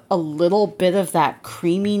have a little bit of that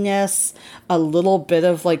creaminess, a little bit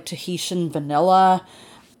of like Tahitian vanilla.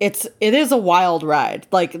 It is a wild ride.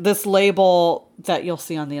 Like this label that you'll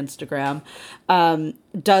see on the Instagram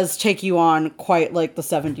does take you on quite like the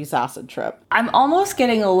 70s acid trip. I'm almost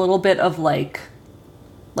getting a little bit of like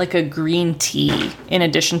a green tea in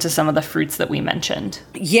addition to some of the fruits that we mentioned.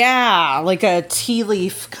 Yeah, like a tea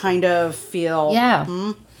leaf kind of feel. Yeah.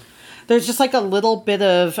 Mm-hmm. There's just like a little bit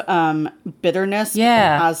of bitterness.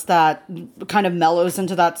 Yeah. As that kind of mellows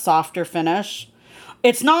into that softer finish.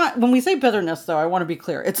 It's not, when we say bitterness though, I want to be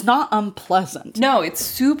clear, it's not unpleasant. No, it's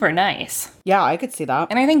super nice. Yeah, I could see that.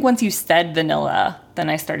 And I think once you said vanilla, then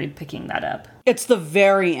I started picking that up. It's the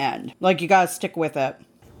very end. Like you gotta stick with it.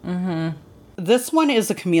 Mm-hmm. This one is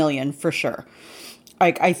a chameleon for sure.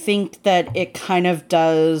 Like, I think that it kind of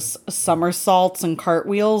does somersaults and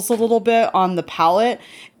cartwheels a little bit on the palate.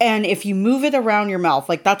 And if you move it around your mouth,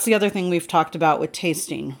 like that's the other thing we've talked about with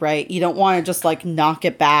tasting, right? You don't want to just like knock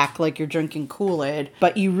it back like you're drinking Kool-Aid,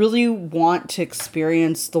 but you really want to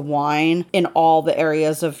experience the wine in all the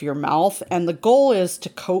areas of your mouth. And the goal is to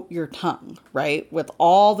coat your tongue, right? With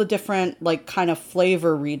all the different like kind of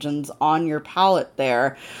flavor regions on your palate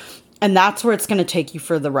there. And that's where it's going to take you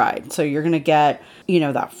for the ride. So you're going to get,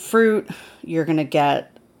 that fruit, you're going to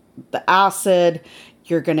get the acid,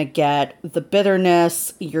 you're going to get the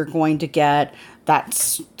bitterness, you're going to get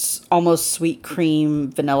that almost sweet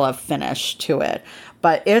cream vanilla finish to it.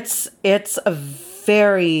 But it's a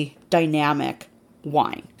very dynamic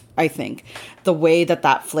wine. I think the way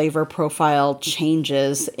that flavor profile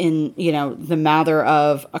changes in, the matter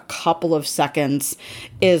of a couple of seconds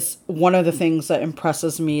is one of the things that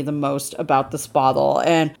impresses me the most about this bottle.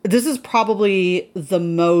 And this is probably the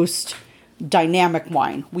most dynamic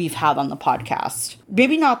wine we've had on the podcast.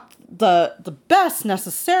 Maybe not the best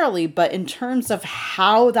necessarily, but in terms of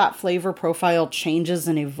how that flavor profile changes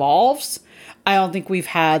and evolves, I don't think we've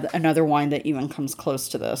had another wine that even comes close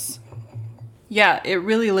to this. Yeah, it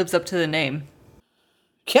really lives up to the name.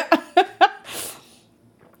 Yeah.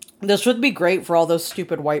 This would be great for all those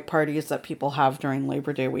stupid white parties that people have during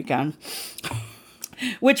Labor Day weekend.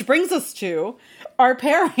 Which brings us to our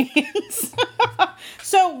pairings.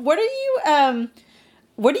 So what are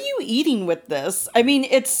you eating with this? I mean,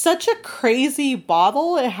 it's such a crazy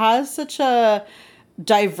bottle. It has such a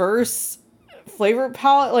diverse flavor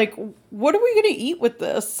palette. Like, what are we going to eat with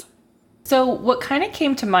this? So what kind of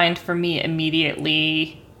came to mind for me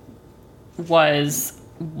immediately was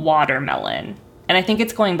watermelon. And I think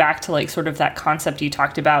it's going back to like sort of that concept you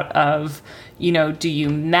talked about of, you know, do you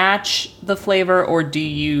match the flavor or do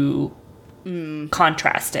you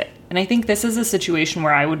contrast it? And I think this is a situation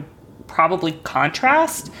where I would probably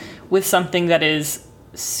contrast with something that is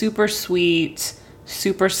super sweet,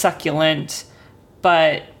 super succulent,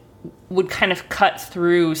 but would kind of cut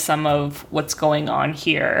through some of what's going on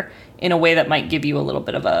here in a way that might give you a little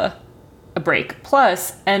bit of a break.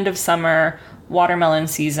 Plus, end of summer, watermelon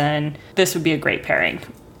season, this would be a great pairing,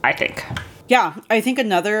 I think. Yeah, I think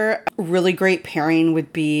another really great pairing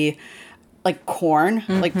would be like corn,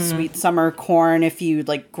 like sweet summer corn, if you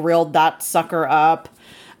like grilled that sucker up.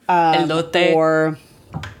 Elote. Or,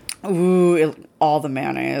 all the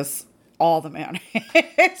mayonnaise. All the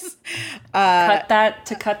mayonnaise. Cut that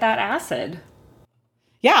acid.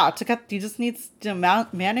 Yeah, you just need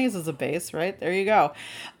mayonnaise as a base, right? There you go.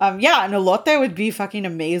 Yeah, an elote would be fucking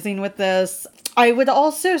amazing with this. I would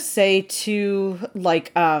also say too,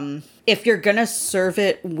 like, if you're gonna serve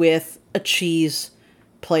it with a cheese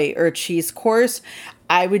plate or a cheese course,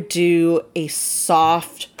 I would do a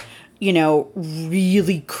soft, you know,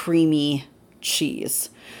 really creamy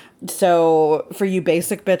cheese. So for you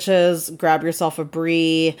basic bitches, grab yourself a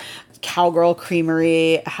brie. Cowgirl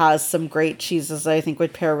Creamery has some great cheeses that I think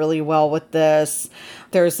would pair really well with this.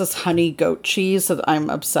 There's this honey goat cheese that I'm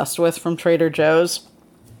obsessed with from Trader Joe's.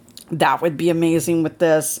 That would be amazing with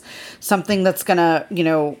this. Something that's gonna, you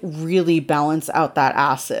know, really balance out that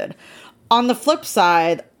acid. On the flip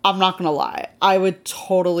side, I'm not gonna lie, I would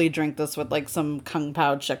totally drink this with like some Kung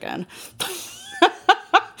Pao chicken.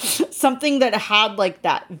 Something that had like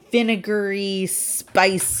that vinegary,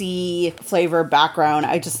 spicy flavor background.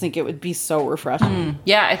 I just think it would be so refreshing.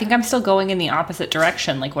 Yeah, I think I'm still going in the opposite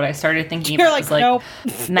direction. Like what I started thinking You're about like, was like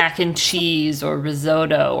nope. mac and cheese or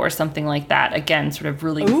risotto or something like that. Again, sort of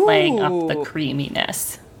really playing up the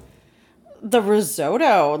creaminess. The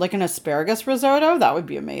risotto, like an asparagus risotto, that would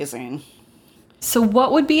be amazing. So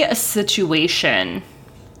what would be a situation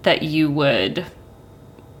that you would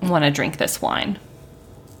want to drink this wine?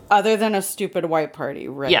 Other than a stupid white party,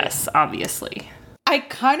 right? Yes, obviously. I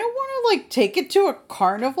kind of want to, like, take it to a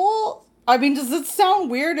carnival. I mean, does it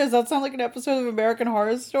sound weird? Does that sound like an episode of American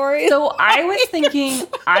Horror Story? So I was thinking,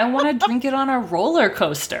 I want to drink it on a roller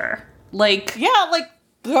coaster. Like... Yeah, like,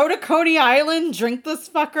 go to Coney Island, drink this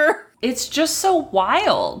fucker. It's just so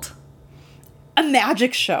wild. A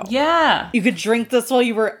magic show. Yeah. You could drink this while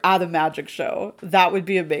you were at a magic show. That would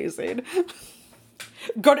be amazing.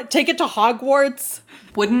 Take it to Hogwarts.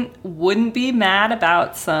 Wouldn't be mad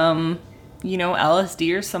about some, you know,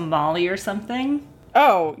 LSD or some Molly or something.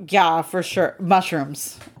 Oh, yeah, for sure.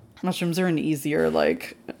 Mushrooms. Mushrooms are an easier,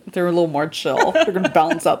 like, they're a little more chill. They're going to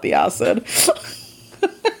balance out the acid.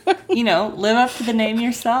 You know, live up to the name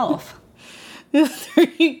yourself.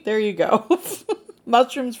 There you go.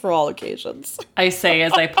 Mushrooms for all occasions. I say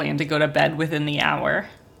as I plan to go to bed within the hour.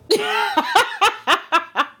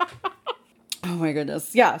 Oh my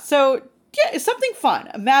goodness. Yeah, so... Yeah, it's something fun.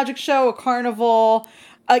 A magic show, a carnival,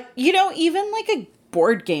 you know, even like a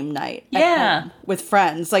board game night at home with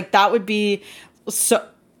friends. Like that would be so,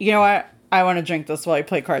 you know what? I want to drink this while I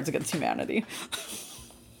play Cards Against Humanity.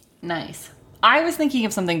 Nice. I was thinking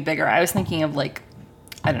of something bigger. I was thinking of like,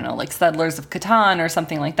 I don't know, like Settlers of Catan or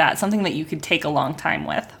something like that. Something that you could take a long time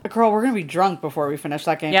with. Girl, we're going to be drunk before we finish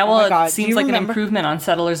that game. Yeah, well, oh my God. It seems like an improvement on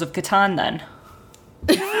Settlers of Catan then.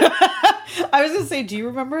 I was going to say, do you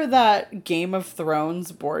remember that Game of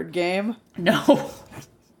Thrones board game? No.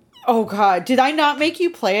 Oh, God. Did I not make you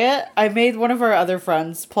play it? I made one of our other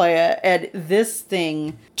friends play it, and this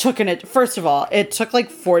thing took first of all, it took like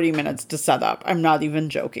 40 minutes to set up. I'm not even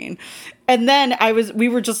joking. And then we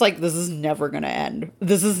were just like, this is never going to end.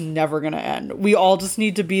 This is never going to end. We all just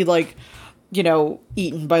need to be like, you know,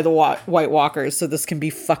 eaten by the White Walkers so this can be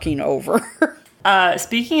fucking over.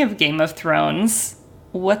 Speaking of Game of Thrones,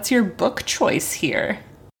 what's your book choice here?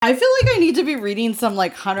 I feel like I need to be reading some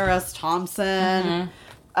like Hunter S. Thompson,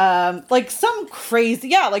 like some crazy,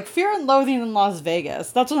 like Fear and Loathing in Las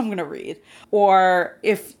Vegas. That's what I'm going to read. Or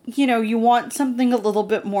if, you know, you want something a little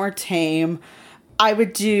bit more tame, I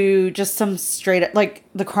would do just some straight, like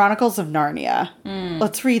the Chronicles of Narnia.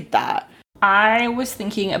 Let's read that. I was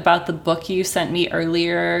thinking about the book you sent me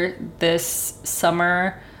earlier this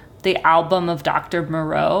summer, The Album of Dr.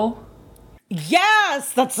 Moreau.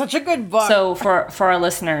 Yes, that's such a good book. So for our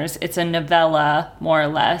listeners, it's a novella, more or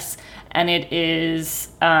less, and it is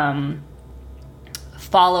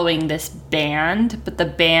following this band, but the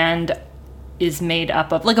band is made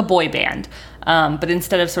up of like a boy band. But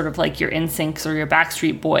instead of sort of like your NSYNCs or your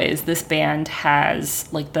Backstreet Boys, this band has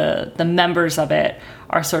like the members of it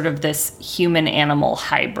are sort of this human animal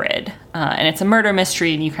hybrid. And it's a murder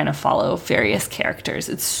mystery, and you kind of follow various characters.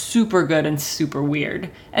 It's super good and super weird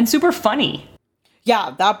and super funny.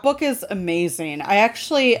 Yeah, that book is amazing. I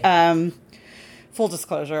actually, full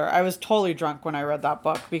disclosure, I was totally drunk when I read that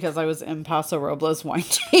book because I was in Paso Robles wine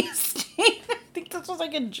tasting. I think this was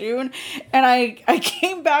like in June. And I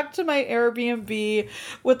came back to my Airbnb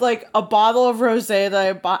with like a bottle of rosé that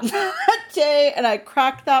I bought that day. And I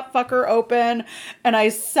cracked that fucker open. And I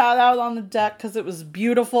sat out on the deck because it was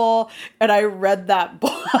beautiful. And I read that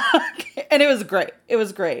book. And it was great. It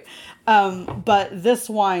was great. But this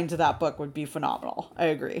wine to that book would be phenomenal. I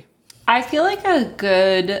agree. I feel like a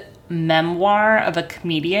good memoir of a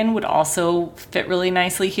comedian would also fit really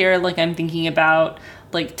nicely here. Like I'm thinking about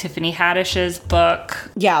like Tiffany Haddish's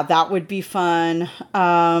book. Yeah, that would be fun.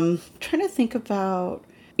 Trying to think about,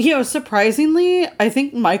 surprisingly, I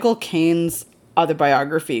think Michael Caine's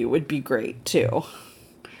autobiography would be great too.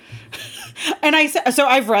 And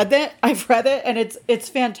I've read it, and it's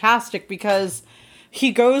fantastic because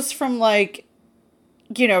he goes from like,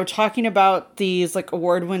 talking about these like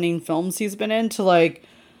award-winning films he's been in to like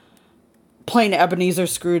playing Ebenezer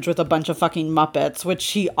Scrooge with a bunch of fucking Muppets, which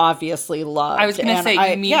he obviously loved. I was going to say,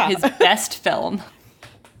 you mean his best film.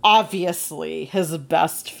 Obviously, his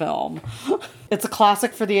best film. It's a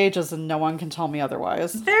classic for the ages, and no one can tell me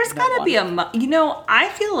otherwise. There's got to be I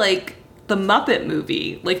feel like the Muppet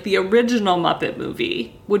movie, like the original Muppet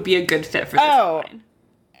movie, would be a good fit for this wine.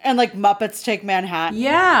 And like Muppets Take Manhattan.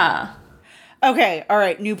 Yeah. Okay, all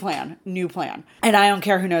right, new plan. And I don't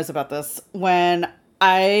care who knows about this. When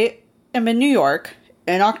I am in New York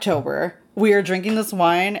in October, we are drinking this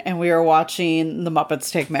wine and we are watching the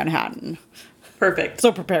Muppets Take Manhattan. Perfect.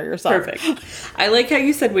 So prepare yourself. Perfect. I like how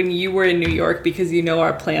you said when you were in New York because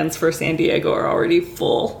our plans for San Diego are already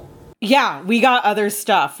full. Yeah, we got other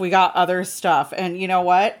stuff. And you know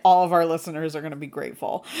what? All of our listeners are going to be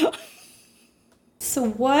grateful. So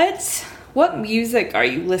what music are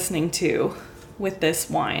you listening to with this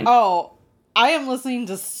wine? Oh, I am listening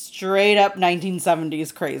to straight up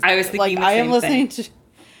 1970s crazy. I was thinking the same thing.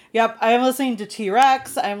 I am listening to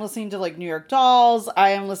T-Rex. I am listening to like New York Dolls. I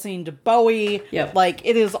am listening to Bowie. Yep. Like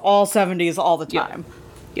it is all 70s all the time.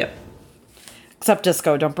 Yep. Except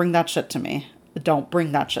disco. Don't bring that shit to me.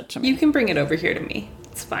 You can bring it over here to me.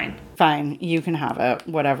 It's fine. Fine. You can have it.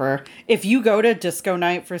 Whatever. If you go to disco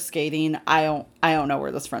night for skating, I don't know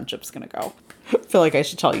where this friendship's going to go. I feel like I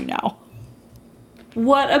should tell you now.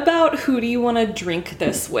 What about who do you want to drink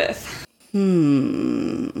this with?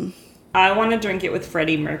 I want to drink it with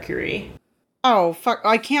Freddie Mercury. Oh, fuck.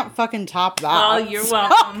 I can't fucking top that. Oh, you're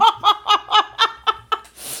welcome.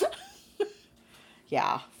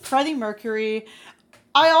 Yeah. Freddie Mercury.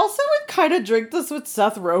 I also would kind of drink this with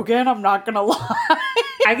Seth Rogen. I'm not going to lie.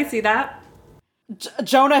 I can see that.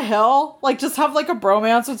 Jonah Hill. Like, just have like a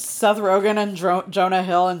bromance with Seth Rogen and Jonah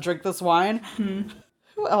Hill and drink this wine.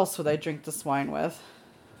 Who else would I drink this wine with?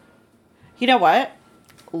 You know what?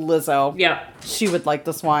 Lizzo. Yeah. She would like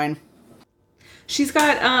this wine. She's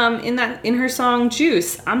got in her song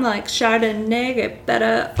Juice, I'm like Chardonnay get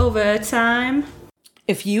better over time.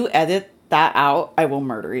 If you edit that out, I will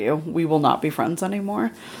murder you. We will not be friends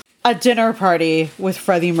anymore. A dinner party with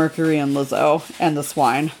Freddie Mercury and Lizzo and this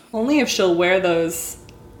wine. Only if she'll wear those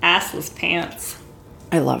assless pants.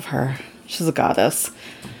 I love her. She's a goddess.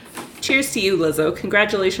 Cheers to you, Lizzo.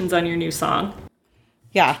 Congratulations on your new song.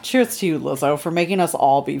 Yeah, cheers to you, Lizzo, for making us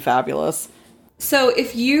all be fabulous. So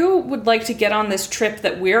if you would like to get on this trip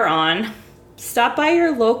that we're on, stop by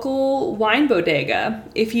your local wine bodega.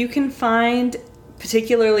 If you can find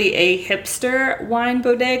particularly a hipster wine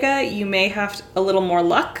bodega, you may have a little more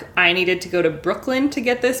luck. I needed to go to Brooklyn to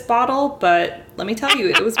get this bottle, but let me tell you,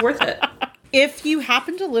 it was worth it. If you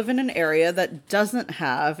happen to live in an area that doesn't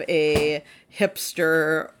have a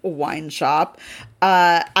hipster wine shop,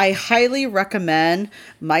 I highly recommend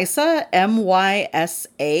Mysa,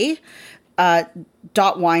 MYSA,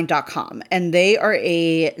 .wine.com, and they are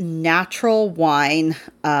a natural wine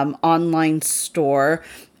online store,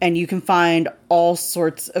 and you can find all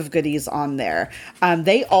sorts of goodies on there.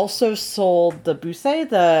 They also sold the Boussay,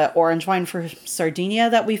 the orange wine for Sardinia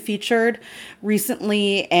that we featured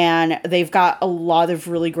recently, and they've got a lot of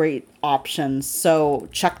really great options, so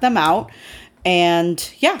check them out.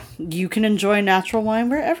 And yeah, you can enjoy natural wine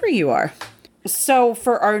wherever you are. So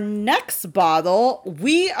for our next bottle,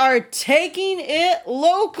 we are taking it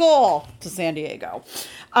local to San Diego.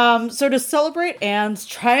 So to celebrate Anne's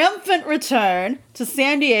triumphant return to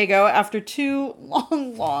San Diego after 2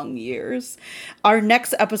 long years, our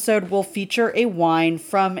next episode will feature a wine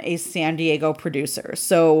from a San Diego producer.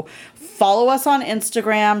 So follow us on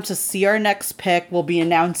Instagram to see our next pick. We'll be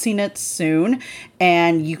announcing it soon,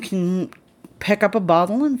 and you can pick up a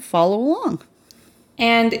bottle and follow along.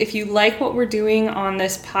 And if you like what we're doing on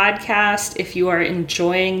this podcast, if you are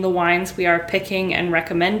enjoying the wines we are picking and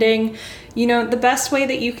recommending, the best way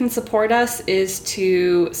that you can support us is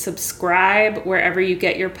to subscribe wherever you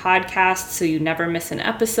get your podcasts so you never miss an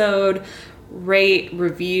episode. Rate,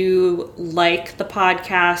 review, like the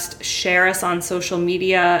podcast, share us on social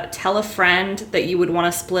media, tell a friend that you would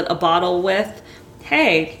want to split a bottle with.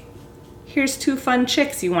 Hey, here's 2 fun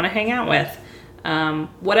chicks you want to hang out with.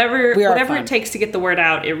 Whatever it takes to get the word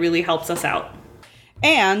out, it really helps us out.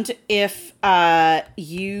 And if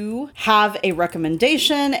you have a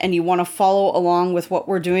recommendation and you want to follow along with what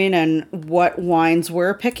we're doing and what wines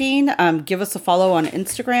we're picking, give us a follow on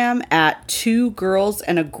Instagram at 2 Girls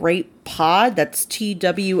and a Grape Pod. That's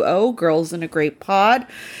TWO, Girls and a Grape Pod.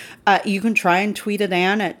 You can try and tweet at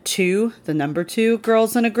Anne at 2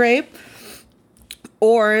 Girls and a Grape.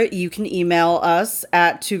 Or you can email us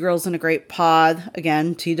at 2girlsandagrapepod,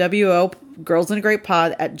 again, TWO,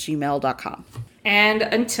 girlsandagrapepod @gmail.com. And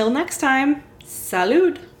until next time,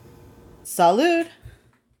 salud. Salud.